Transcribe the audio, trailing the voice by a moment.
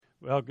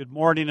Well, good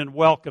morning and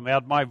welcome.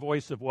 Add my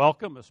voice of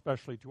welcome,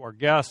 especially to our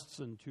guests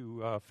and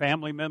to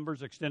family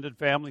members, extended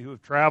family who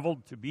have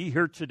traveled to be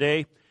here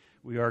today.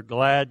 We are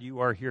glad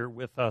you are here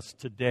with us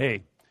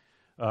today.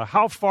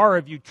 How far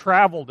have you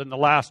traveled in the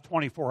last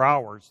 24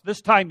 hours?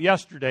 This time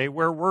yesterday,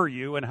 where were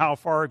you and how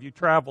far have you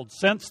traveled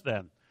since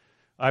then?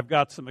 I've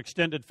got some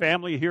extended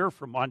family here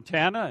from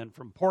Montana and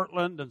from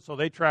Portland, and so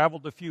they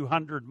traveled a few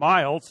hundred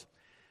miles.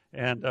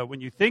 And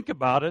when you think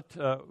about it,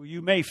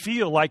 you may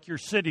feel like you're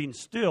sitting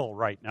still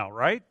right now,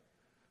 right?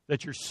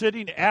 That you're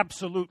sitting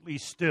absolutely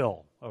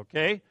still,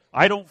 okay?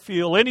 I don't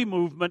feel any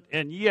movement,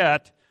 and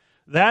yet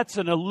that's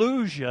an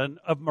illusion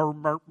of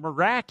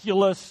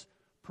miraculous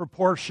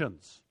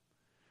proportions.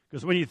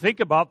 Because when you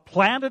think about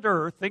planet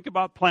Earth,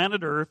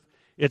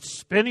 it's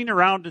spinning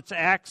around its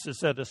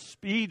axis at a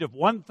speed of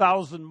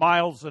 1,000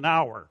 miles an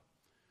hour.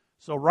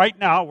 So right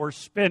now we're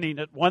spinning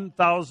at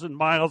 1,000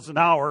 miles an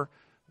hour.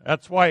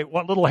 That's why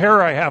what little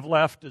hair I have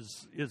left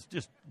is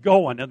just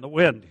going in the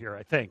wind here,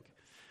 I think.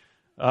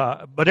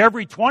 But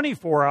every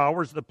 24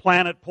 hours, the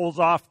planet pulls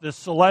off this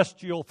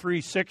celestial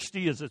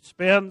 360 as it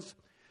spins.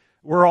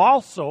 We're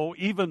also,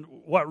 even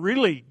what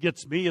really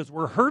gets me is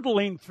we're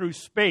hurtling through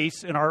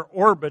space in our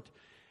orbit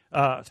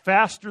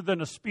faster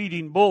than a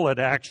speeding bullet,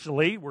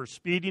 actually. We're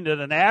speeding at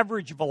an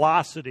average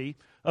velocity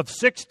of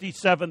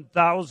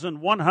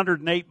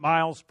 67,108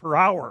 miles per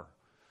hour.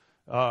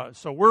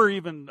 So we're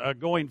even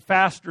going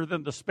faster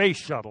than the space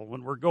shuttle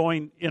when we're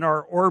going in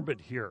our orbit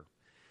here.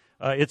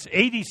 It's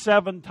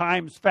 87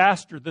 times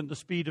faster than the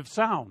speed of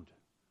sound.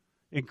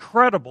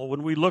 Incredible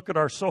when we look at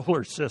our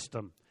solar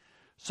system.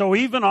 So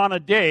even on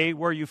a day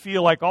where you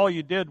feel like all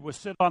you did was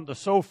sit on the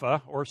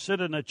sofa or sit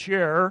in a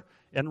chair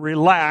and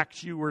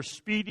relax, you were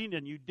speeding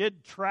and you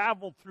did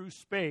travel through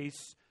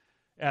space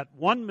at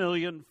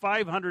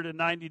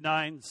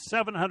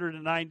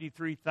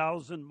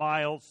 1,599,793,000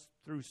 miles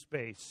through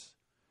space.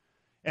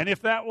 And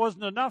if that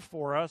wasn't enough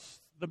for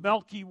us, the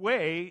Milky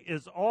Way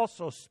is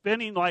also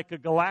spinning like a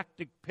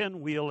galactic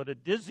pinwheel at a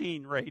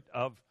dizzying rate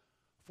of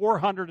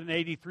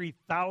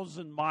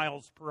 483,000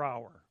 miles per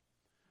hour.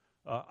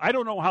 I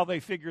don't know how they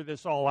figure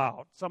this all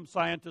out. Some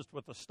scientist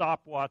with a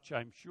stopwatch,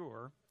 I'm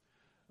sure.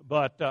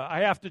 But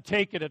I have to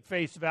take it at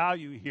face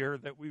value here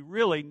that we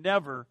really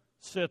never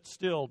sit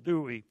still,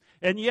 do we?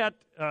 And yet,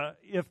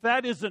 if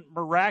that isn't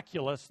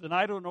miraculous, then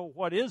I don't know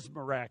what is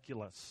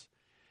miraculous.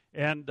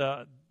 And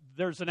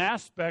there's an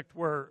aspect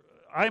where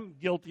I'm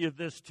guilty of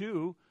this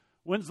too.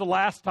 When's the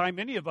last time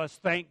any of us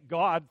thanked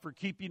God for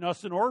keeping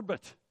us in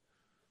orbit?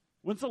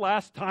 When's the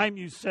last time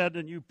you said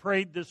and you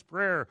prayed this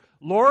prayer,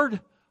 Lord,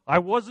 I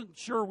wasn't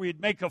sure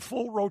we'd make a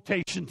full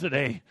rotation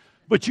today,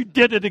 but you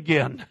did it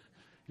again.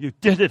 You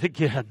did it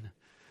again.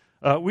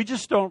 We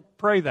just don't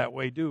pray that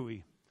way, do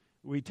we?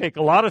 We take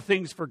a lot of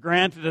things for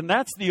granted, and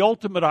that's the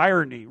ultimate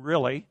irony,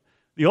 really.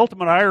 The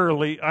ultimate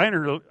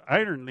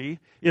irony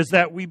is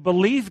that we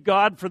believe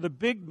God for the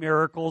big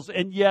miracles,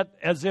 and yet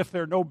as if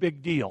they're no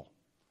big deal.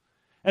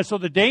 And so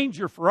the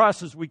danger for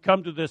us as we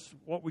come to this,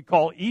 what we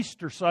call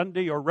Easter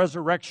Sunday or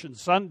Resurrection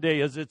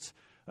Sunday, is it's,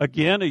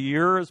 again, a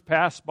year has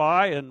passed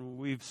by, and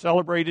we've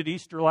celebrated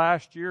Easter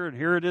last year, and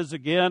here it is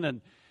again,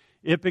 and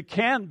it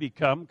can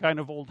become kind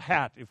of old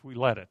hat if we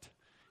let it.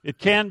 It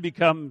can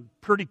become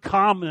pretty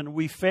common, and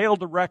we fail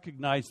to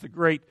recognize the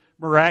great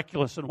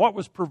miraculous and what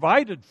was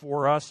provided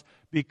for us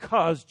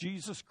because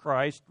Jesus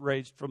Christ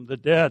raised from the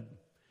dead.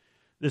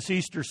 This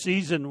Easter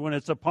season, when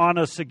it's upon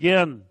us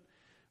again,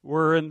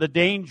 we're in the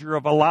danger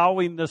of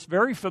allowing this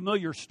very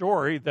familiar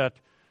story that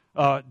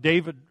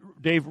Dave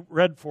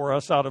read for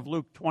us out of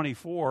Luke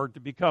 24 to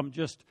become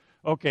just,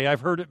 okay,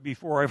 I've heard it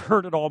before, I've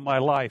heard it all my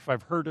life,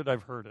 I've heard it.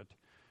 I've read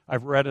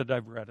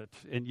it.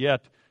 And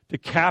yet, to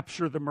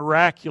capture the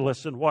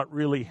miraculous and what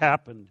really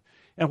happened.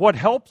 And what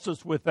helps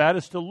us with that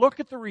is to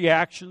look at the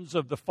reactions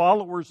of the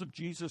followers of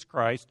Jesus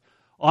Christ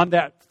on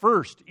that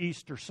first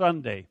Easter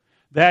Sunday.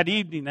 That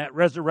evening, that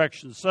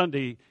Resurrection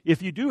Sunday,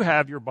 if you do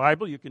have your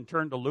Bible, you can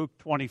turn to Luke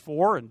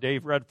 24, and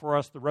Dave read for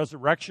us the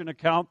resurrection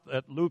account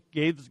that Luke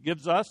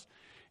gives us.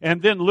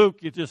 And then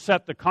Luke, to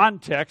set the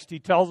context, he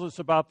tells us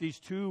about these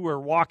two who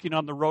are walking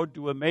on the road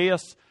to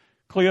Emmaus,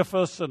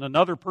 Cleophas and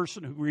another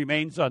person who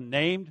remains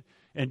unnamed,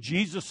 and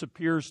Jesus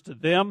appears to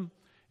them.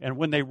 And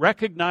when they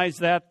recognize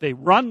that, they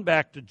run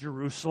back to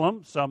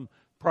Jerusalem, some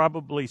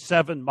probably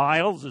 7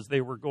 miles as they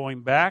were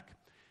going back.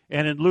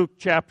 And in Luke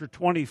chapter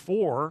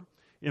 24,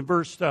 in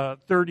verse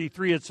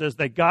 33, it says,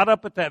 they got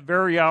up at that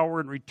very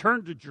hour and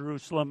returned to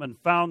Jerusalem and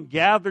found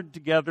gathered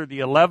together the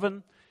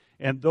 11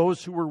 and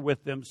those who were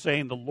with them,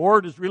 saying, the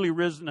Lord is really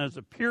risen and has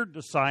appeared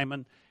to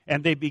Simon.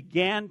 And they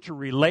began to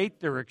relate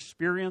their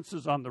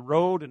experiences on the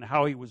road and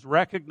how he was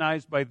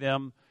recognized by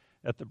them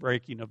at the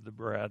breaking of the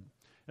bread.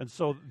 And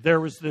so there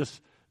was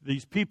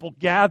these people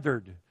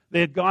gathered.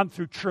 They had gone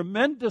through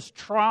tremendous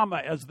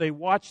trauma as they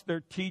watched their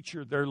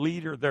teacher, their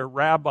leader, their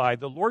rabbi,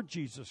 the Lord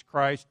Jesus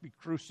Christ, be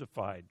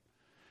crucified.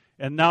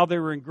 And now they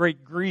were in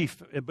great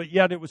grief, but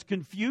yet it was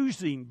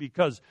confusing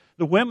because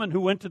the women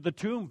who went to the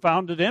tomb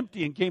found it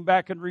empty and came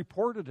back and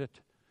reported it.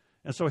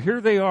 And so here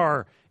they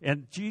are,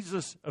 and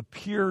Jesus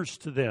appears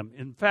to them.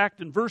 In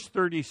fact, in verse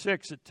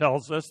 36, it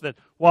tells us that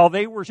while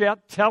they were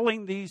yet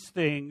telling these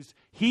things,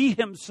 he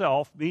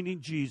himself,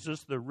 meaning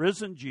Jesus, the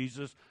risen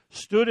Jesus,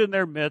 stood in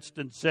their midst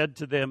and said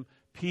to them,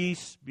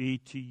 "Peace be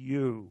to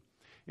you."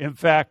 In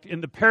fact,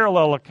 in the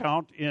parallel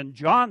account in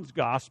John's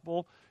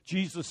gospel,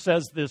 Jesus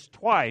says this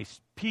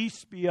twice,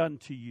 "Peace be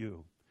unto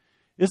you."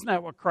 Isn't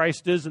that what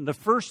Christ is? And the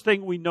first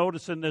thing we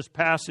notice in this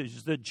passage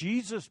is that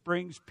Jesus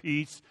brings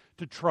peace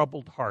to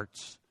troubled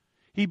hearts.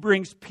 He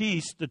brings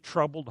peace to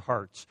troubled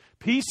hearts.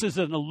 Peace is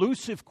an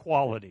elusive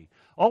quality.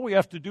 All we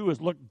have to do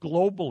is look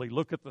globally,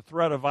 look at the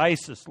threat of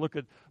ISIS, look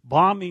at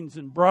bombings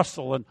in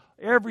Brussels and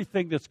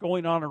everything that's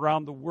going on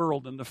around the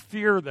world and the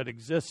fear that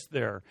exists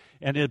there.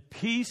 And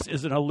peace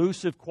is an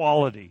elusive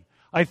quality.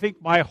 I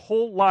think my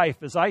whole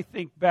life, as I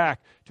think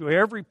back to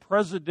every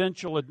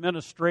presidential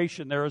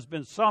administration, there has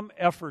been some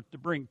effort to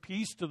bring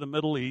peace to the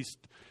Middle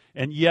East,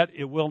 and yet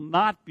it will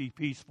not be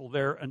peaceful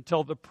there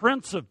until the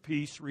Prince of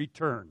Peace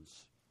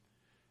returns.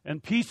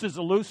 And peace is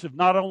elusive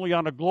not only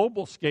on a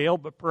global scale,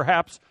 but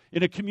perhaps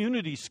in a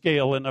community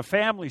scale, in a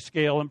family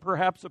scale, and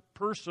perhaps a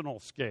personal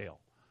scale.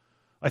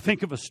 I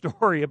think of a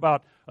story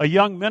about a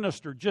young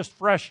minister just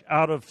fresh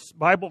out of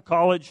Bible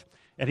college,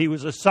 and he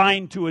was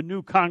assigned to a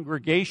new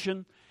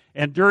congregation.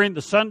 And during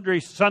the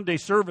Sunday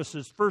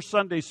services, first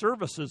Sunday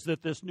services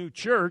at this new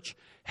church,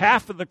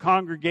 half of the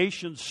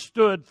congregation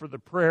stood for the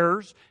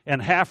prayers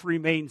and half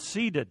remained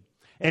seated.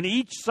 And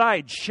each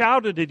side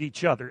shouted at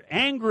each other,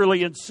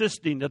 angrily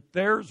insisting that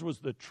theirs was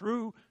the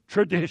true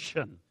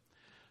tradition.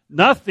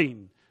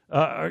 Nothing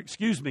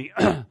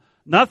the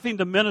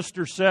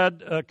minister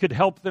said could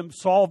help them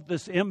solve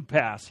this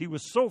impasse. He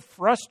was so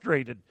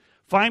frustrated.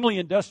 Finally,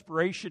 in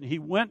desperation, he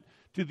went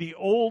to the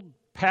old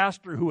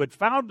pastor who had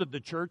founded the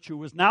church, who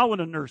was now in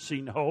a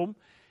nursing home,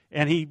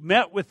 and he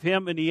met with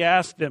him and he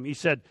asked him, he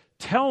said,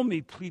 "Tell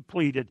me," he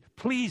pleaded,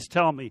 "please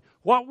tell me,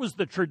 what was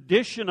the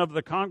tradition of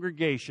the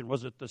congregation?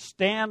 Was it the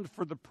stand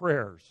for the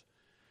prayers?"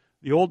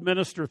 The old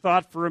minister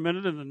thought for a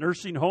minute in the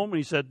nursing home, and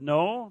he said,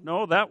 No,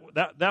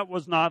 that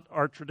was not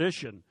our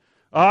tradition.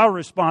 "Ah,"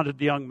 responded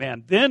the young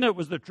man, "then it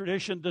was the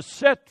tradition to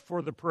sit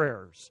for the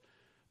prayers."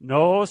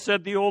 "No,"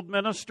 said the old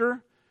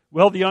minister.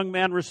 Well, the young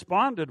man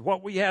responded,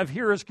 "What we have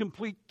here is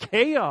complete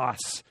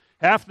chaos.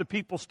 Half the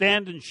people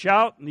stand and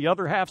shout, and the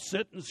other half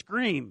sit and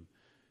scream."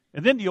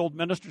 And then the old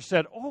minister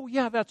said, "Oh,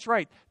 yeah, that's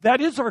right. That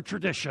is our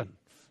tradition."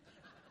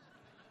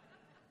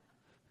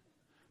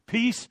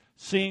 Peace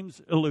seems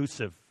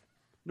elusive.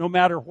 No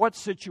matter what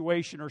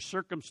situation or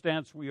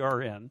circumstance we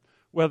are in,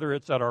 whether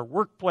it's at our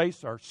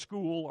workplace, our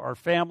school, our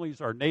families,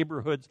 our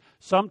neighborhoods,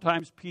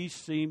 sometimes peace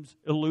seems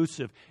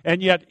elusive.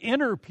 And yet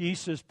inner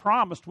peace is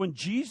promised when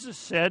Jesus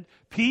said,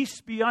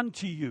 "Peace be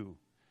unto you."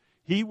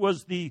 He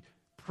was the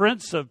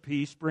Prince of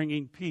Peace,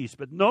 bringing peace.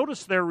 But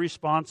notice their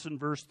response in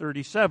verse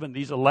 37.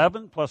 These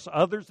 11 plus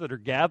others that are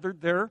gathered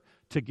there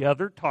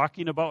together,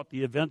 talking about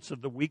the events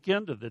of the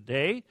weekend, of the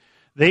day,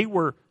 they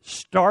were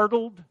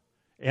startled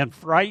and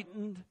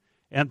frightened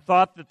and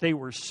thought that they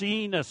were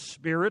seeing a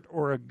spirit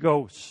or a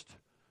ghost.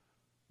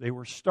 They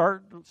were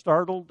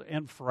startled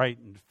and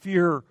frightened.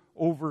 Fear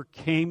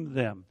overcame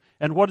them.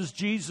 And what does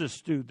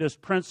Jesus do? This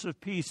Prince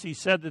of Peace, he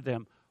said to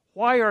them,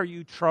 "Why are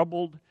you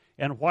troubled,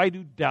 and why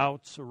do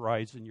doubts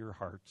arise in your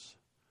hearts?"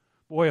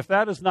 Boy, if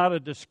that is not a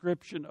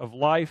description of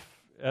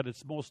life at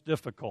its most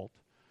difficult.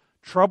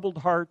 Troubled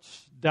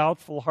hearts,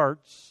 doubtful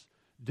hearts,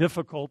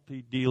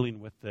 difficulty dealing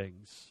with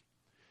things.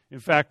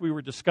 In fact, we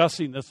were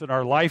discussing this in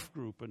our life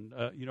group, and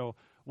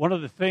one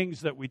of the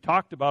things that we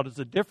talked about is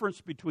the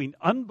difference between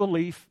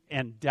unbelief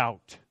and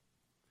doubt.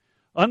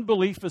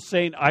 Unbelief is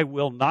saying, "I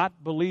will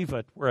not believe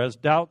it," whereas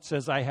doubt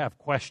says, "I have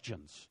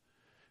questions."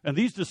 And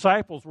these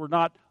disciples were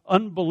not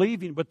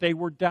unbelieving, but they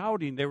were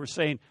doubting. They were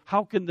saying,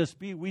 "How can this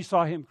be? We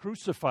saw him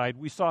crucified.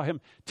 We saw him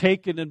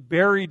taken and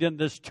buried in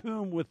this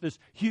tomb with this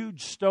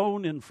huge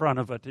stone in front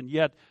of it, and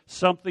yet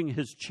something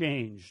has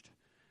changed."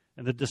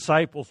 And the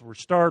disciples were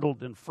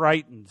startled and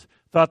frightened,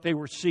 thought they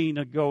were seeing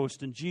a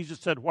ghost. And Jesus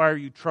said, "Why are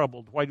you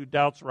troubled? Why do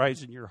doubts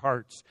rise in your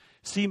hearts?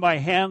 See my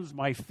hands,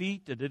 my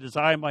feet, and it is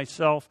I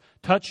myself.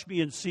 Touch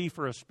me and see,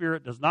 for a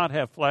spirit does not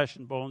have flesh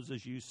and bones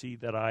as you see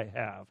that I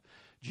have."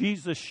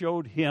 Jesus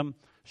showed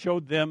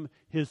them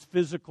his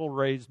physical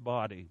raised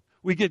body.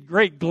 We get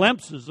great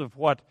glimpses of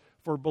what,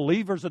 for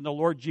believers in the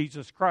Lord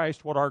Jesus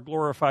Christ, what our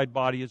glorified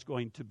body is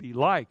going to be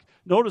like.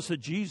 Notice that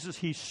Jesus,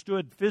 he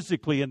stood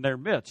physically in their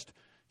midst.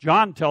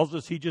 John tells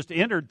us he just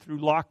entered through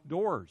locked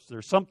doors.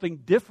 There's something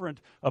different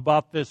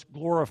about this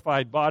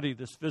glorified body,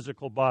 this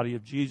physical body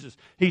of Jesus.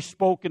 He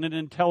spoke in an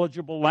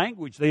intelligible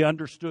language. They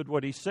understood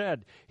what he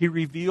said. He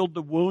revealed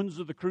the wounds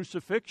of the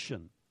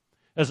crucifixion.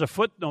 As a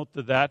footnote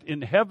to that,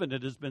 in heaven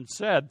it has been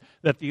said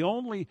that the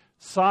only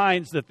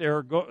signs that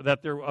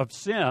they're of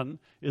sin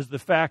is the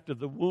fact of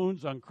the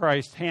wounds on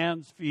Christ's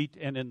hands, feet,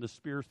 and in the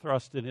spear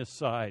thrust in his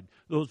side.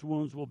 Those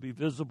wounds will be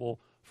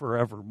visible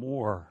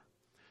forevermore.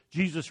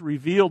 Jesus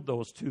revealed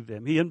those to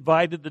them. He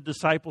invited the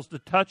disciples to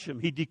touch him.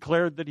 He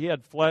declared that he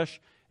had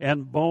flesh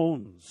and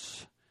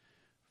bones.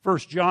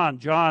 First John,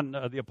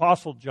 the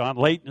Apostle John,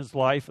 late in his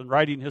life and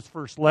writing his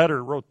first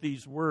letter, wrote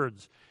these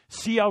words,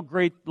 "See how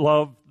great a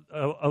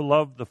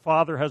love the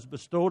Father has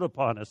bestowed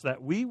upon us,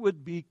 that we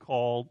would be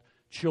called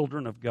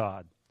children of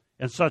God.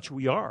 And such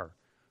we are.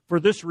 For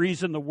this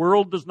reason, the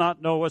world does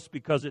not know us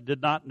because it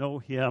did not know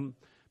him.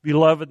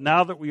 Beloved,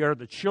 now that we are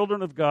the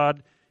children of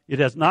God, it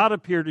has not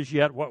appeared as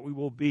yet what we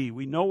will be.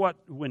 We know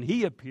what when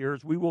he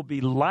appears, we will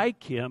be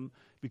like him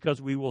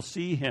because we will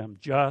see him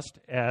just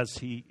as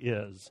he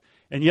is."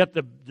 And yet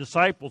the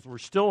disciples were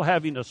still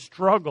having a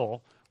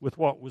struggle with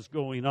what was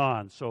going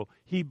on. So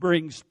he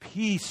brings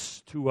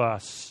peace to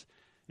us.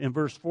 In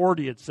verse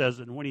 40 it says,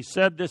 "And when he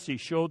said this, he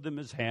showed them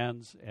his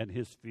hands and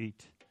his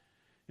feet."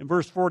 In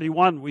verse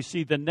 41, we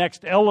see the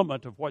next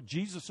element of what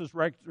Jesus'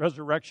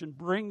 resurrection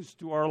brings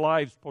to our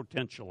lives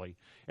potentially,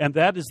 and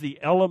that is the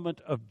element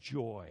of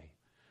joy.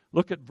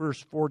 Look at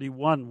verse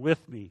 41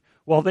 with me.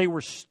 While they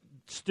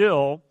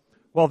still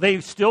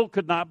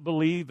could not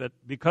believe it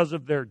because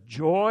of their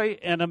joy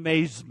and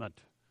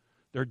amazement.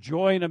 Their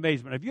joy and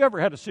amazement. Have you ever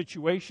had a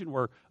situation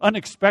where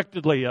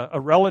unexpectedly a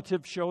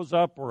relative shows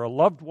up or a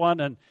loved one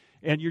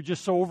and you're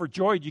just so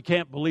overjoyed you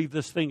can't believe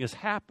this thing has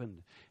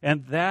happened?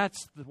 And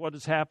that's what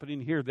is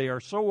happening here. They are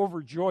so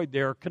overjoyed.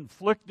 They are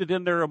conflicted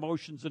in their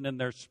emotions and in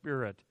their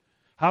spirit.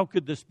 How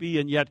could this be?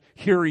 And yet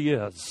here he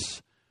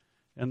is.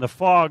 And the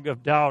fog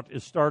of doubt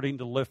is starting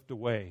to lift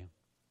away.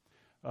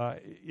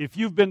 If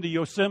you've been to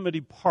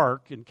Yosemite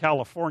Park in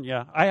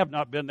California, I have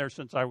not been there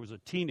since I was a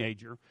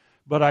teenager,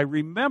 but I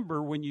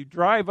remember when you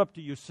drive up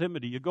to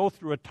Yosemite, you go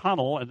through a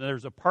tunnel and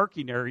there's a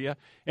parking area,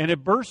 and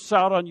it bursts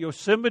out on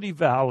Yosemite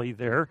Valley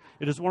there.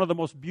 It is one of the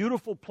most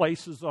beautiful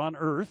places on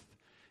earth,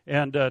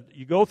 and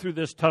you go through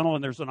this tunnel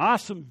and there's an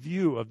awesome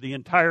view of the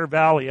entire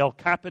valley, El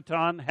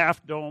Capitan,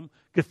 Half Dome,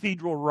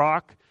 Cathedral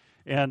Rock,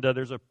 and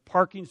there's a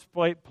parking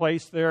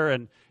place there,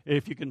 and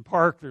if you can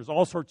park, there's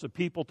all sorts of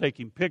people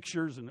taking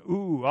pictures, and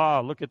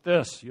look at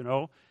this, you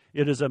know.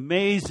 It is an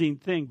amazing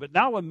thing. But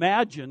now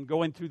imagine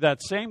going through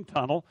that same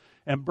tunnel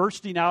and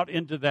bursting out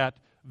into that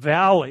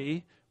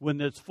valley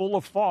when it's full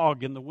of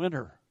fog in the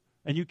winter.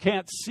 And you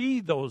can't see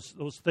those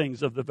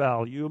things of the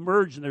valley. You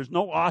emerge, and there's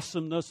no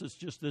awesomeness. It's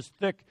just this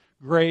thick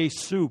gray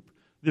soup.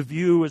 The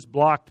view is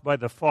blocked by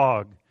the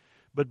fog.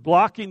 But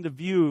blocking the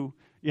view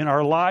in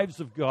our lives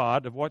of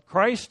God, of what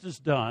Christ has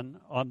done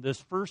on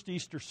this first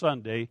Easter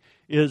Sunday,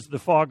 is the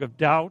fog of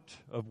doubt,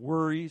 of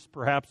worries,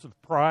 perhaps of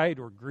pride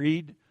or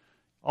greed.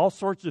 All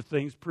sorts of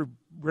things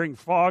bring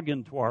fog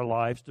into our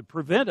lives to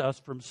prevent us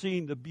from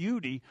seeing the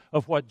beauty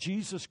of what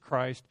Jesus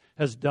Christ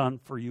has done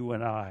for you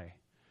and I.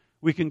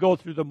 We can go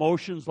through the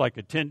motions like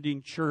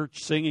attending church,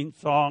 singing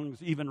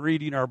songs, even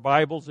reading our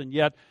Bibles, and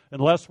yet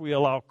unless we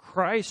allow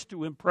Christ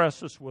to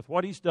impress us with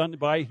what he's done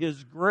by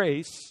his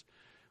grace,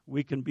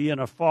 we can be in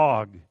a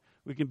fog.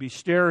 We can be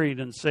staring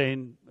and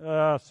saying,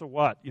 so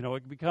what? You know,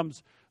 it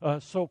becomes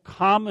so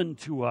common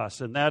to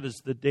us, and that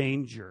is the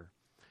danger.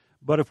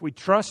 But if we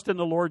trust in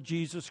the Lord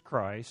Jesus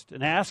Christ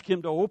and ask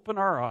him to open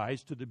our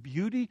eyes to the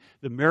beauty,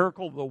 the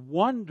miracle, the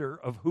wonder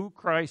of who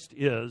Christ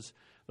is,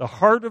 the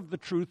heart of the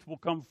truth will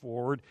come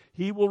forward.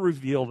 He will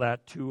reveal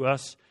that to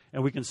us,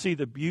 and we can see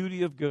the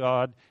beauty of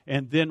God,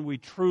 and then we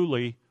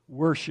truly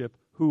worship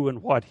who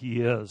and what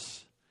he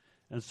is.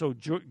 And so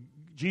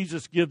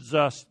Jesus gives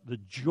us the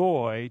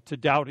joy to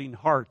doubting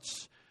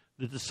hearts.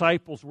 The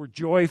disciples were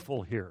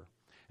joyful here.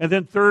 And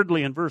then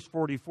thirdly, in verse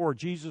 44,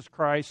 Jesus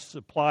Christ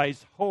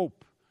supplies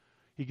hope.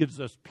 He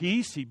gives us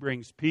peace, he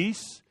brings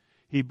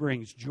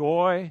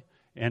joy,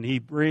 and he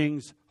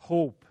brings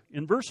hope.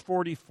 In verse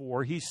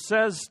 44, he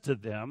says to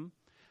them,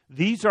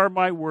 "These are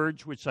my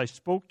words which I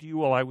spoke to you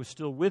while I was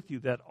still with you,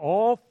 that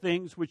all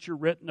things which are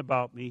written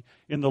about me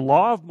in the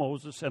law of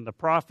Moses and the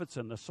prophets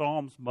and the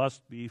Psalms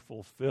must be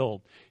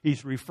fulfilled."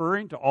 He's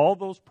referring to all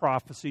those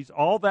prophecies,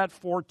 all that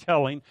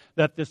foretelling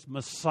that this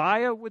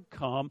Messiah would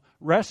come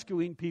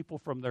rescuing people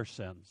from their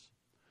sins.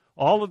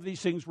 All of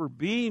these things were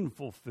being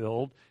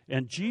fulfilled,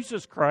 and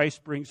Jesus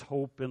Christ brings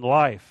hope in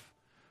life.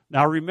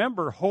 Now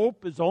remember,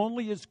 hope is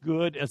only as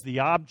good as the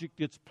object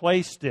it's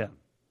placed in.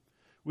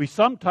 We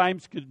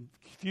sometimes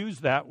confuse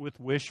that with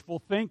wishful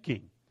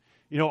thinking.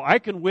 You know, I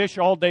can wish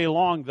all day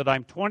long that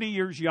I'm 20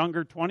 years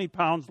younger, 20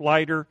 pounds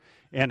lighter,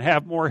 and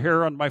have more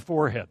hair on my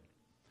forehead.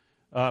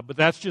 But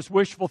that's just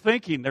wishful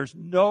thinking. There's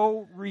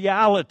no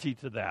reality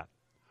to that.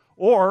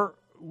 Or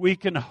we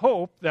can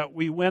hope that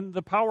we win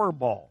the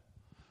Powerball.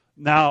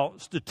 Now,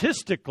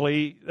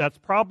 statistically, that's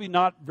probably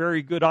not a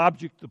very good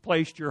object to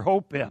place your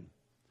hope in.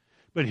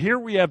 But here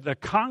we have the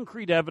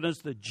concrete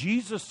evidence that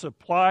Jesus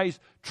supplies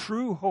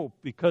true hope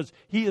because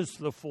he is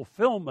the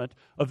fulfillment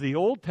of the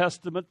Old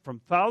Testament from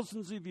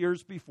thousands of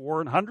years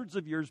before and hundreds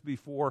of years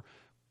before,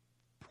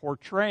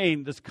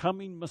 portraying this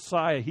coming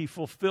Messiah. He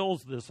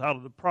fulfills this out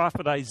of the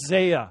prophet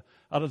Isaiah,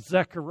 out of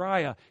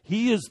Zechariah.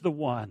 He is the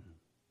one.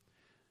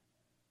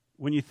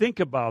 When you think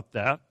about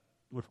that,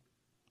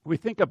 we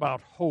think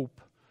about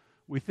hope.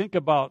 We think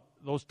about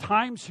those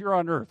times here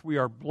on earth. We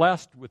are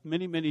blessed with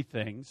many, many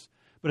things.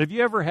 But have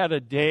you ever had a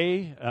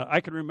day, I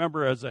can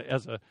remember as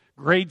a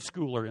grade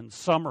schooler in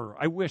summer,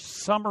 I wish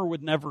summer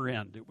would never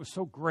end. It was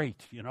so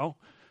great,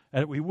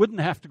 and we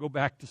wouldn't have to go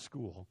back to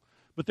school.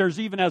 But there's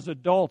even as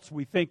adults,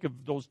 we think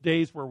of those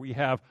days where we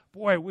have,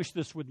 boy, I wish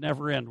this would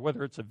never end,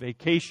 whether it's a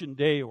vacation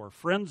day or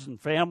friends and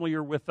family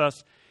are with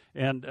us,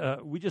 and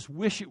we just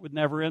wish it would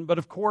never end. But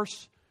of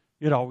course,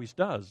 it always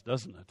does,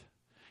 doesn't it?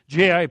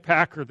 J.I.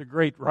 Packer, the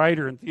great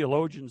writer and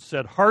theologian,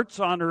 said, "Hearts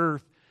on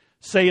earth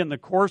say in the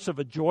course of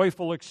a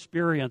joyful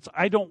experience,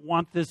 I don't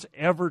want this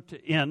ever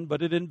to end,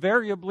 but it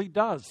invariably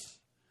does.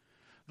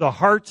 The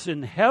hearts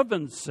in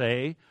heaven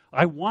say,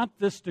 I want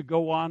this to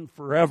go on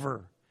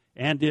forever,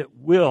 and it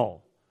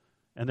will.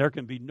 And there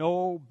can be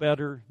no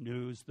better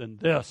news than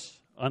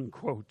this,"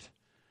 unquote.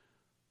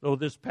 Though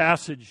this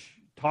passage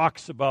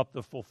talks about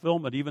the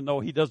fulfillment, even though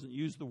he doesn't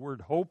use the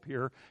word hope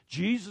here,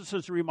 Jesus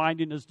is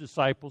reminding his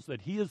disciples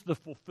that he is the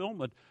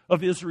fulfillment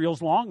of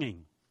Israel's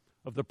longing,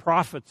 of the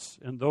prophets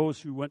and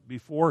those who went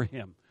before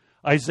him.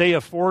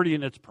 Isaiah 40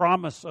 and its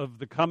promise of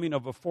the coming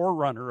of a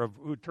forerunner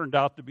who turned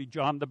out to be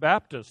John the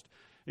Baptist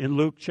in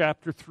Luke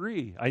chapter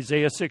 3.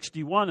 Isaiah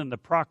 61 and the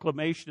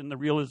proclamation and the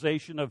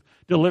realization of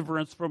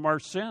deliverance from our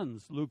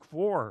sins, Luke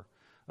 4.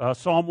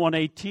 Psalm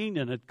 118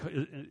 and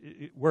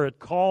where it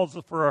calls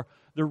for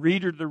the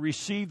reader to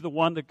receive the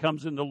one that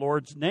comes in the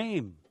Lord's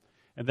name,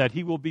 and that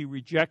he will be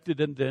rejected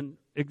and then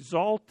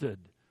exalted.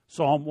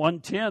 Psalm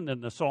 110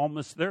 and the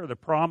psalmist there, the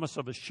promise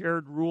of a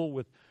shared rule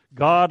with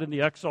God and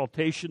the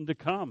exaltation to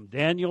come.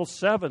 Daniel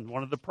 7,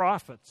 one of the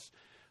prophets.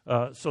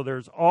 So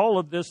there's all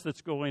of this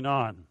that's going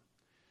on.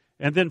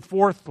 And then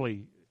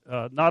fourthly,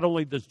 not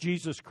only does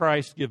Jesus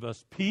Christ give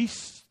us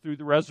peace through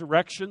the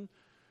resurrection,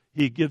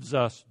 he gives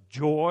us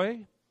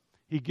joy,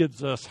 he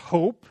gives us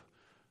hope.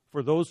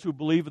 For those who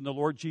believe in the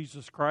Lord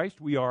Jesus Christ,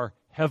 we are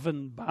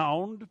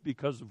heaven-bound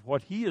because of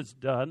what he has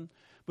done.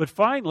 But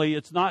finally,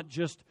 it's not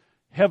just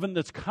heaven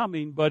that's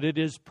coming, but it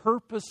is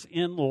purpose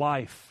in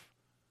life.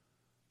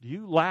 Do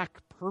you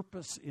lack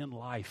purpose in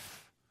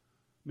life?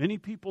 Many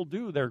people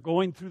do. They're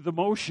going through the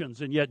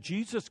motions, and yet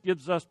Jesus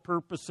gives us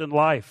purpose in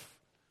life.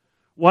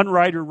 One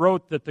writer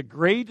wrote that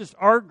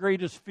our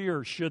greatest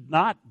fear should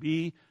not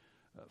be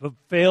of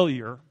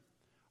failure.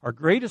 Our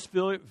greatest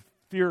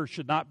fear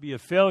should not be a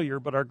failure,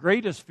 but our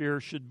greatest fear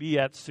should be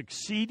at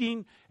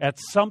succeeding at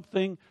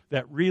something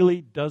that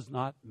really does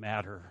not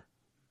matter.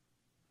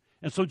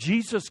 And so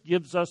Jesus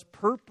gives us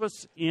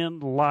purpose in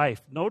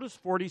life. Notice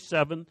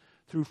 47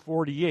 through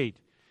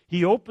 48.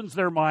 He opens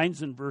their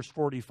minds in verse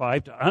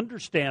 45 to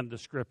understand the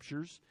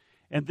Scriptures,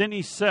 and then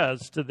he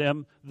says to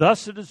them,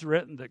 "Thus it is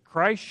written that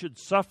Christ should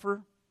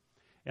suffer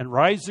and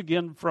rise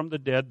again from the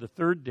dead the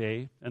third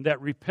day, and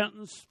that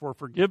repentance for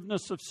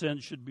forgiveness of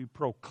sins should be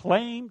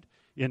proclaimed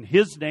in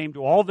his name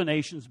to all the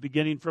nations,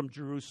 beginning from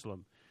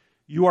Jerusalem.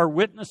 You are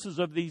witnesses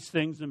of these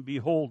things, and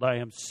behold, I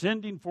am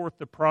sending forth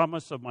the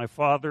promise of my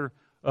Father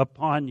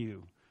upon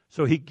you."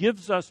 So he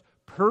gives us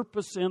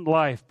purpose in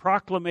life,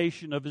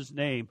 proclamation of his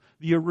name.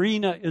 The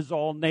arena is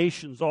all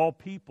nations, all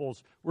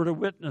peoples. We're to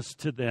witness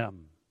to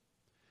them.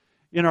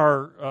 In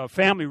our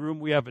family room,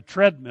 we have a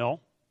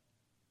treadmill,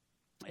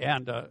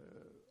 and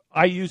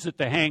I use it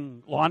to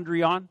hang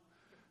laundry on.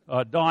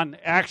 Dawn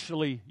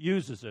actually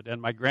uses it, and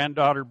my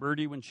granddaughter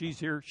Bertie, when she's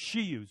here,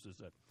 she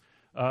uses it.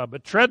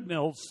 But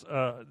treadmills,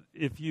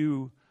 if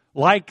you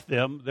like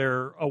them,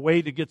 they're a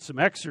way to get some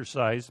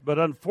exercise. But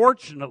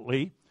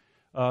unfortunately,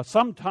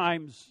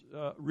 sometimes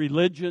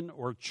religion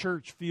or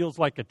church feels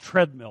like a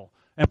treadmill,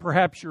 and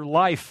perhaps your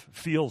life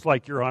feels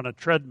like you're on a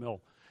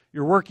treadmill.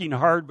 You're working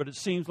hard, but it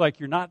seems like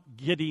you're not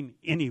getting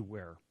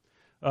anywhere.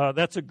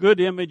 That's a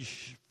good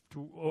image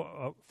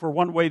for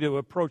one way to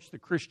approach the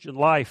Christian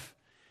life,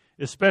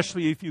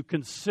 especially if you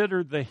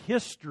consider the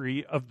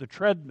history of the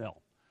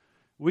treadmill.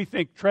 We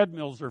think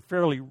treadmills are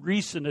fairly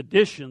recent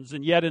additions,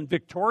 and yet in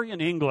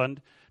Victorian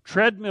England,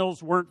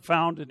 treadmills weren't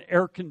found in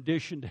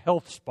air-conditioned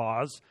health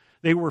spas.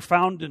 They were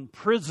found in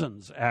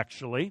prisons,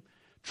 actually.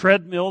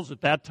 Treadmills,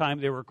 at that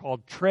time they were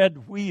called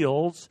tread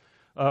wheels,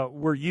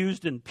 were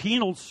used in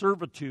penal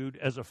servitude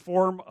as a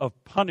form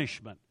of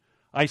punishment.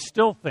 I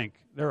still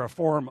think they're a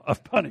form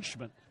of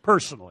punishment,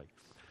 personally.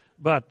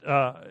 But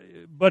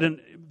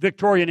in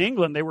Victorian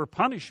England, they were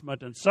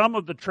punishment, and some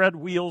of the tread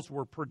wheels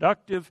were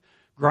productive,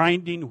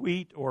 grinding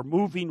wheat or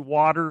moving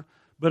water,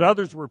 but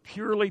others were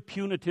purely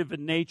punitive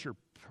in nature.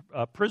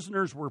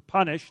 Prisoners were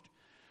punished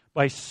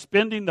by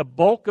spending the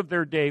bulk of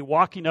their day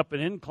walking up an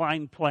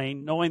inclined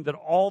plane, knowing that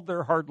all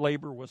their hard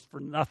labor was for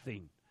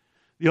nothing.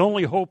 The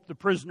only hope the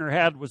prisoner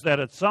had was that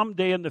at some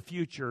day in the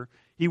future,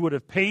 he would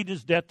have paid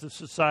his debt to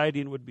society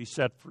and would be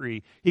set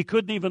free. He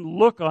couldn't even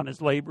look on his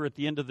labor at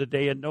the end of the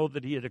day and know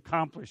that he had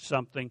accomplished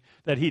something,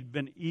 that he'd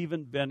been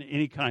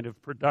any kind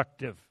of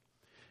productive.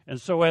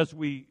 And so as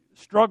we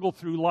struggle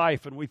through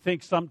life, and we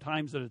think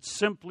sometimes that it's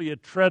simply a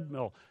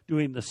treadmill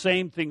doing the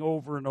same thing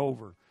over and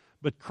over,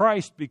 but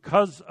Christ,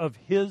 because of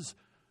his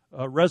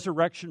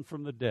resurrection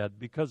from the dead,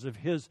 because of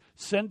his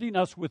sending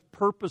us with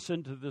purpose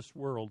into this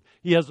world,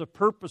 he has a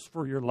purpose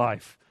for your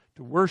life,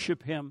 to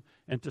worship him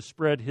and to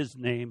spread his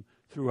name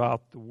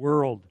throughout the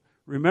world.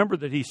 Remember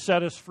that He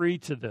set us free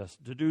to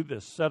do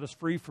this, set us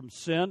free from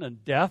sin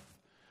and death,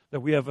 that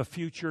we have a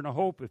future and a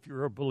hope if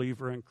you're a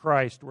believer in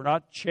Christ. We're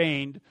not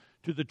chained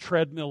to the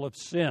treadmill of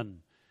sin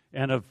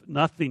and of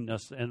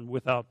nothingness and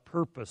without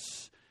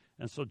purpose.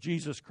 And so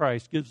Jesus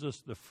Christ gives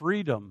us the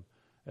freedom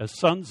as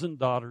sons and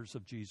daughters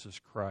of Jesus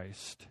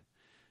Christ.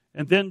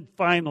 And then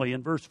finally,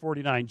 in verse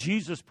 49,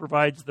 Jesus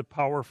provides the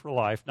power for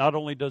life. Not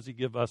only does He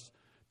give us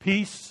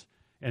peace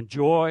and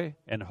joy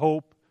and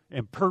hope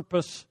and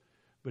purpose,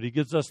 but He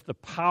gives us the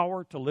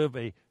power to live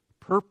a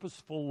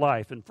purposeful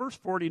life. In verse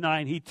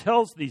 49, He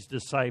tells these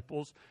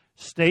disciples,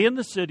 stay in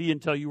the city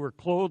until you are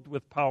clothed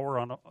with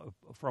power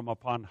from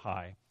upon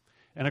high.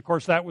 And of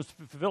course, that was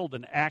fulfilled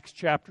in Acts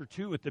chapter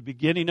 2 at the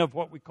beginning of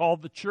what we call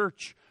the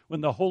church,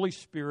 when the Holy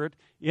Spirit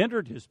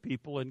entered His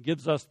people and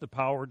gives us the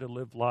power to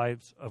live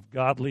lives of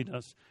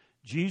godliness.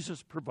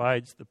 Jesus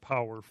provides the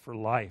power for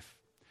life.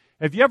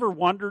 Have you ever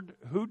wondered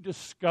who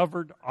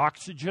discovered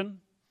oxygen?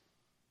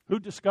 Who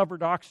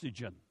discovered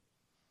oxygen?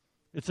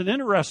 It's an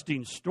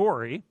interesting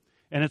story,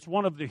 and it's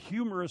one of the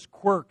humorous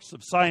quirks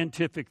of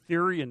scientific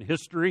theory and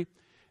history.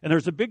 And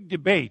there's a big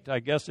debate, I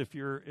guess, if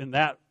you're in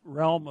that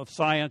realm of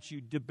science,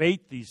 you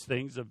debate these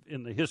things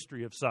in the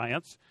history of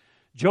science.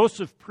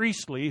 Joseph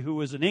Priestley,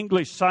 who is an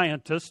English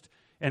scientist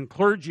and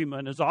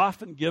clergyman, is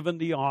often given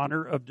the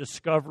honor of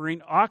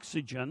discovering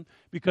oxygen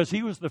because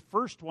he was the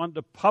first one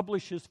to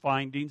publish his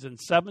findings in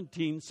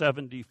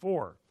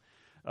 1774.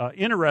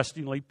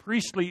 Interestingly,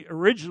 Priestley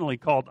originally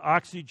called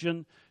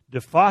oxygen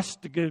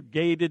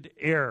dephosphagated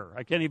air.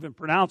 I can't even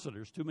pronounce it.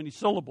 There's too many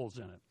syllables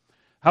in it.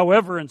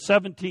 However, in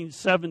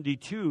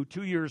 1772,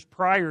 2 years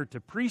prior to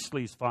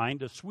Priestley's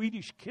find, a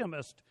Swedish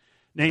chemist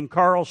named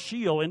Carl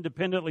Scheele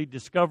independently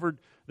discovered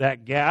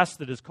that gas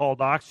that is called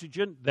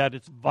oxygen, that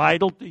it's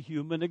vital to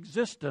human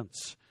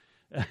existence.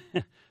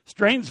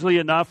 Strangely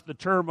enough, the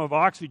term of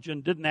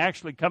oxygen didn't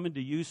actually come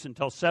into use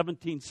until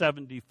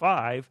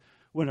 1775,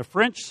 when a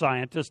French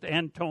scientist,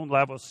 Antoine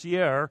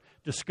Lavoisier,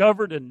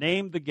 discovered and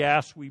named the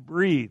gas we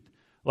breathe.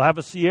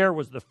 Lavoisier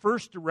was the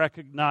first to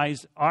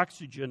recognize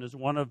oxygen as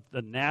one of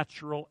the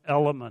natural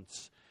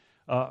elements.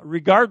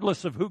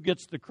 Regardless of who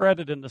gets the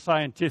credit in the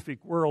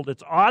scientific world,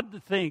 it's odd to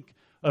think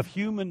of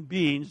human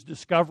beings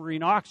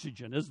discovering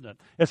oxygen, isn't it?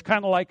 It's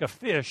kind of like a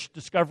fish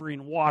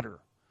discovering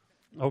water,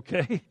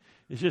 okay?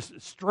 It's just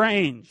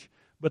strange.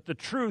 But the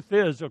truth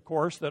is, of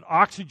course, that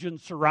oxygen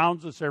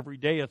surrounds us every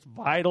day. It's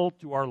vital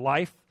to our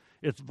life.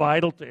 It's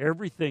vital to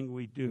everything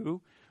we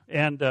do.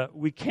 And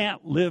we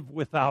can't live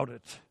without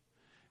it.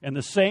 And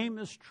the same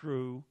is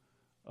true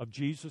of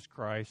Jesus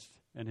Christ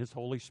and His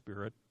Holy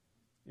Spirit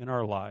in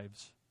our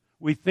lives.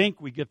 We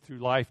think we get through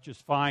life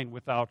just fine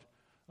without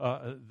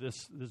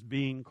this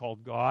being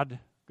called God,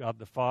 God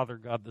the Father,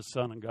 God the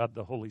Son, and God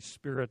the Holy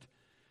Spirit.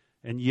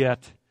 And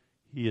yet,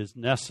 He is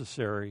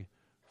necessary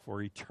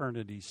for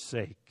eternity's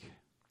sake.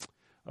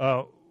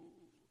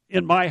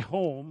 In my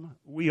home,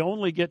 we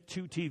only get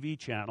 2 TV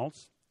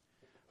channels.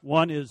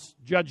 One is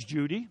Judge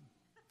Judy.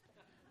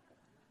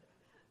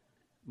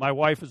 My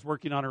wife is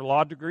working on her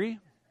law degree.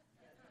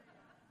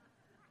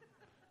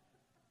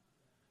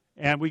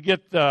 And we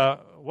get,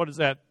 what is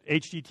that,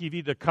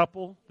 HGTV, the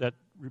couple that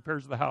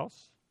repairs the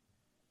house.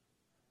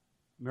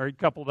 Married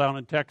couple down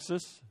in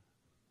Texas.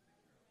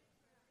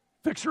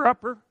 Fixer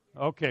Upper.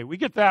 Okay, we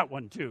get that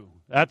one too.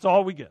 That's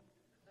all we get.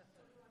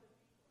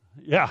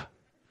 Yeah.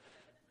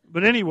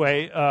 But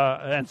anyway,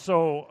 and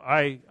so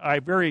I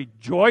very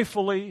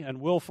joyfully and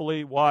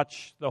willfully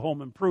watch The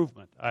Home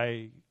Improvement.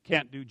 I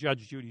can't do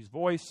Judge Judy's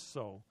voice,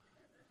 so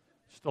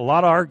just a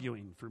lot of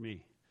arguing for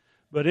me.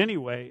 But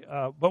anyway,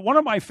 but one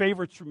of my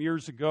favorites from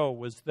years ago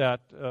was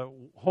that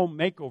home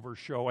makeover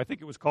show. I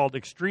think it was called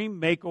Extreme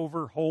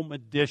Makeover Home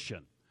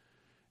Edition.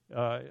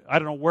 I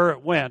don't know where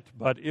it went,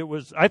 but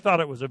I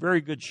thought it was a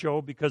very good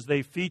show because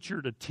they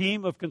featured a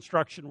team of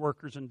construction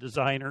workers and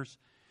designers.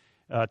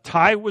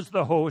 Ty was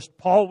the host,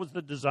 Paul was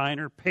the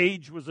designer,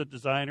 Paige was a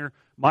designer,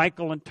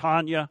 Michael and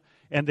Tanya,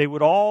 and they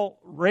would all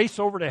race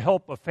over to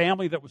help a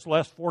family that was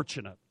less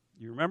fortunate.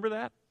 You remember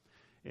that?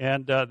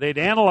 And they'd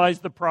analyze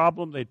the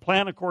problem, they'd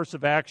plan a course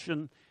of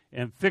action,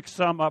 and fix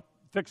up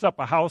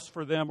a house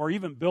for them, or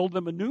even build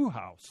them a new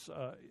house,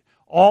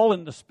 all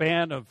in the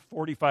span of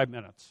 45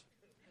 minutes.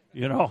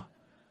 You know,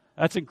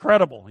 that's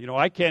incredible. You know,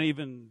 I can't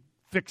even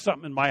fix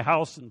something in my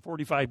house in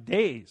 45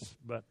 days.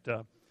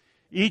 But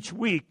each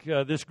week,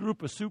 this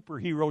group of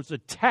superheroes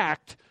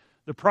attacked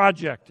the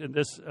project in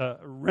this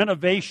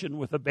renovation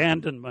with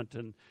abandonment.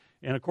 And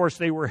of course,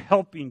 they were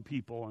helping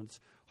people. And it's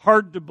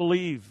hard to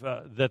believe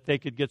that they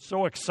could get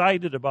so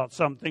excited about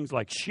some things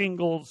like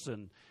shingles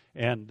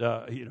and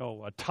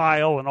a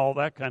tile and all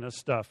that kind of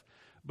stuff.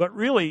 But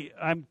really,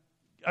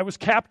 I was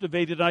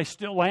captivated, and I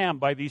still am,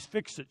 by these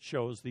fix-it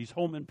shows, these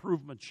home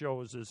improvement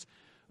shows, is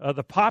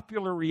the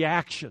popular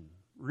reaction.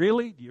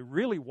 Really? Do you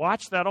really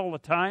watch that all the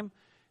time?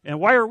 And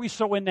why are we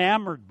so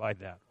enamored by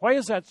that? Why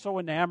is that so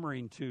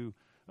enamoring to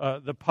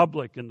the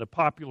public and the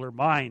popular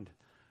mind?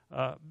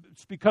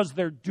 It's because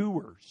they're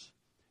doers.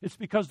 It's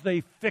because they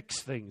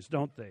fix things,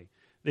 don't they?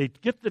 They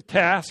get the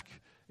task,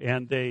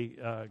 and they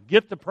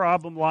get the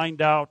problem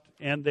lined out,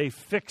 and they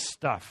fix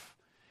stuff.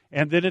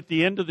 And then at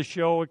the end of the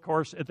show, of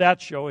course, at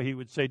that show, he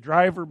would say,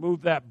 "Driver,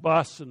 move that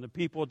bus," and the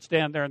people would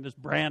stand there in this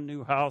brand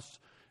new house,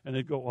 and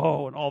they'd go,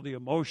 "Oh," and all the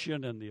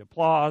emotion and the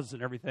applause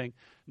and everything.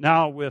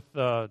 Now with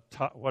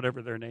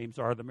whatever their names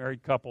are, the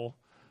married couple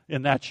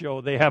in that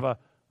show, they have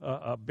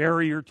a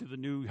barrier to the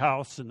new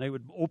house, and they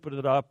would open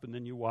it up, and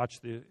then you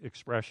watch the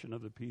expression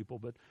of the people.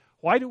 But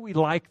why do we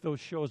like those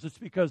shows? It's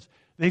because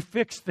they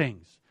fix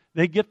things.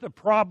 They get the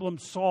problem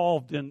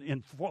solved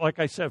in like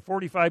I said,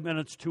 45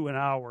 minutes to an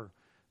hour.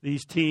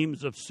 These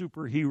teams of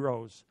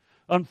superheroes.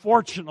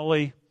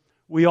 Unfortunately,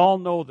 we all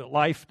know that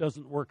life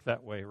doesn't work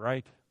that way,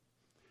 right?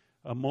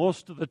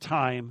 Most of the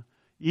time,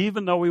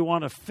 even though we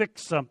want to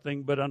fix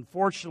something, but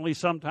unfortunately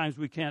sometimes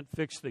we can't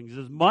fix things.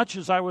 As much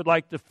as I would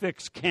like to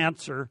fix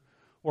cancer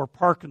or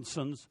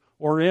Parkinson's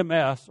or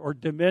MS or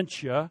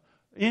dementia,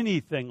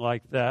 anything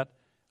like that,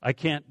 I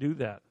can't do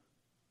that.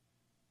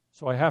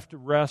 So I have to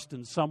rest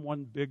in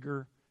someone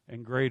bigger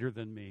and greater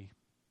than me.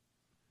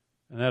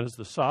 And that is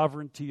the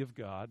sovereignty of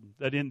God,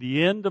 that in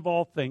the end of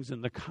all things,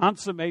 in the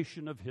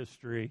consummation of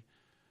history,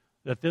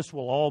 that this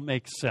will all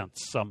make sense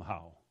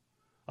somehow.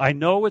 I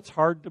know it's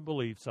hard to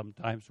believe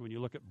sometimes when you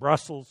look at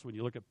Brussels, when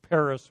you look at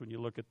Paris, when you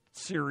look at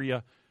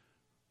Syria.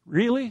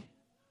 Really?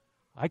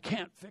 I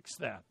can't fix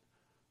that.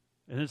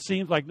 And it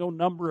seems like no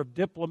number of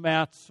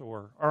diplomats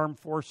or armed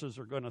forces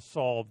are going to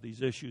solve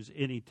these issues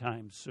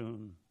anytime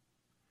soon.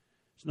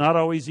 It's not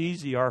always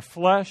easy. Our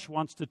flesh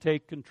wants to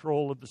take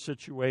control of the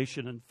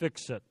situation and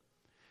fix it.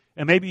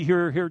 And maybe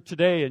you're here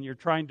today and you're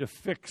trying to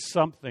fix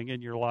something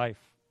in your life.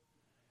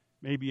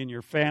 Maybe in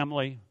your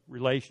family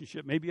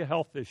relationship, maybe a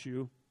health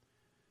issue,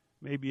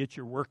 maybe at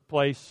your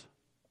workplace.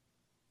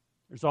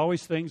 There's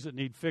always things that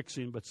need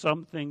fixing, but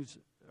some things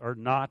are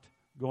not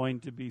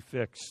going to be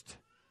fixed.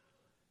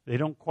 They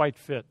don't quite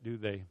fit, do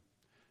they?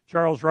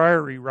 Charles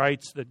Ryrie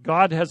writes that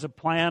God has a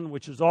plan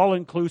which is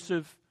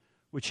all-inclusive,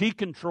 which He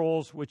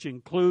controls, which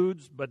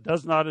includes but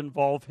does not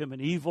involve Him in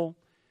evil,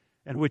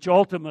 and which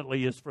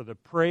ultimately is for the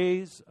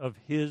praise of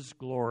His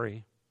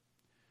glory.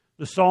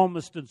 The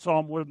psalmist in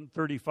Psalm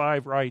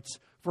 135 writes,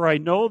 "For I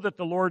know that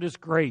the Lord is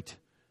great,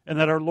 and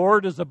that our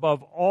Lord is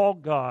above all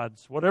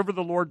gods. Whatever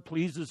the Lord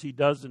pleases, He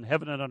does in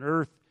heaven and on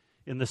earth,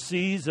 in the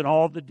seas and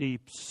all the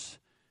deeps."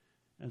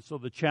 And so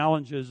the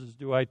challenge is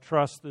do I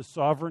trust this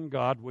sovereign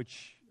God,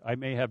 which I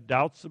may have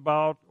doubts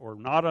about or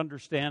not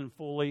understand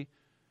fully,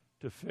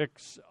 to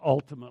fix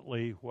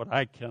ultimately what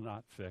I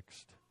cannot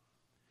fix?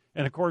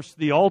 And of course,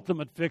 the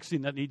ultimate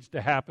fixing that needs to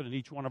happen in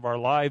each one of our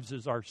lives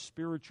is our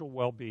spiritual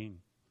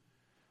well-being.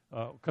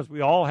 Because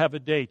we all have a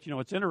date. You know,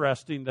 it's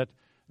interesting that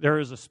there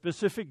is a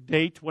specific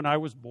date when I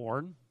was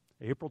born,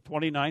 April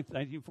 29th,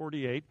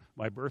 1948.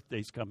 My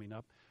birthday's coming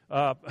up.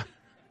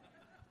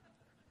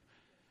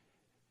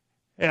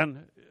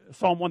 And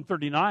Psalm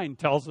 139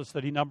 tells us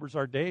that He numbers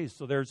our days.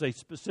 So there's a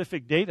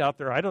specific date out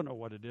there. I don't know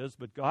what it is,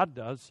 but God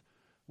does,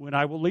 when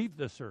I will leave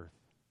this earth.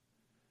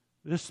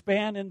 This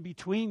span in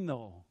between,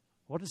 though,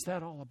 what is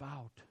that all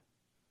about?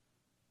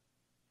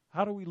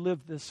 How do we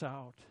live this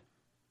out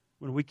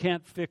when we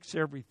can't fix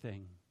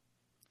everything?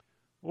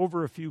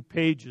 Over a few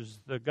pages,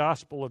 the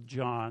Gospel of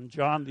John,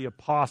 John the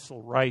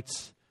Apostle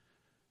writes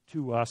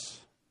to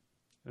us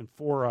and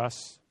for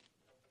us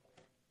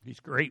these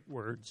great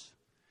words.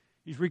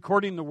 He's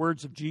recording the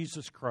words of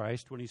Jesus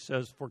Christ when he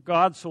says, "For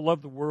God so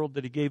loved the world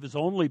that He gave His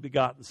only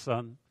begotten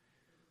Son,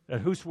 that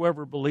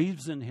whosoever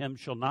believes in Him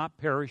shall not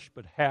perish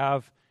but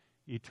have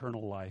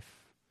eternal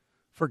life.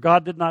 For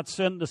God did not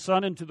send the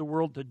Son into the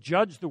world to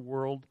judge the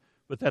world,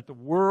 but that the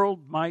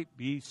world might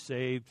be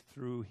saved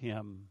through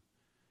Him.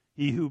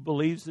 He who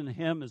believes in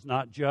Him is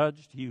not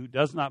judged. He who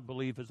does not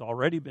believe has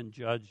already been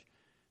judged,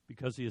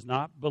 because he has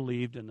not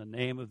believed in the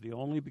name of the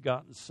only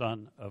begotten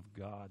Son of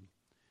God."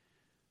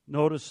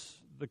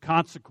 Notice the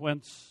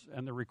consequence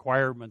and the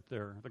requirement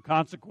there. The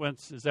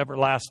consequence is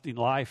everlasting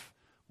life.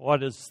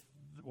 What is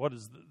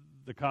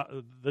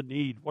the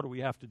need? What do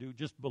we have to do?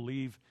 Just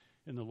believe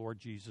in the Lord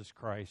Jesus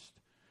Christ.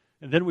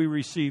 And then we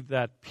receive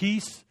that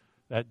peace,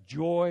 that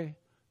joy,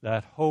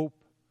 that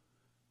hope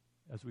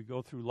as we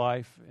go through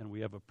life, and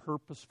we have a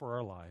purpose for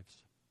our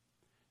lives.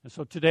 And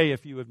so today,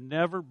 if you have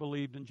never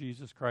believed in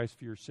Jesus Christ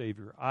for your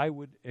Savior, I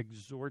would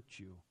exhort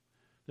you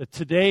that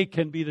today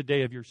can be the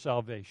day of your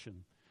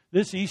salvation.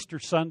 This Easter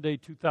Sunday,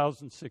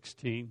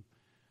 2016,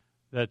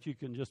 that you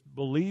can just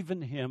believe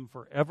in Him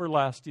for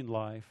everlasting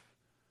life,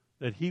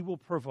 that He will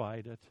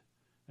provide it,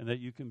 and that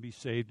you can be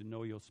saved and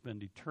know you'll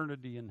spend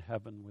eternity in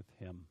heaven with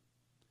Him.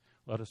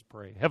 Let us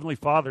pray. Heavenly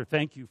Father,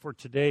 thank You for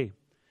today.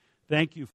 Thank You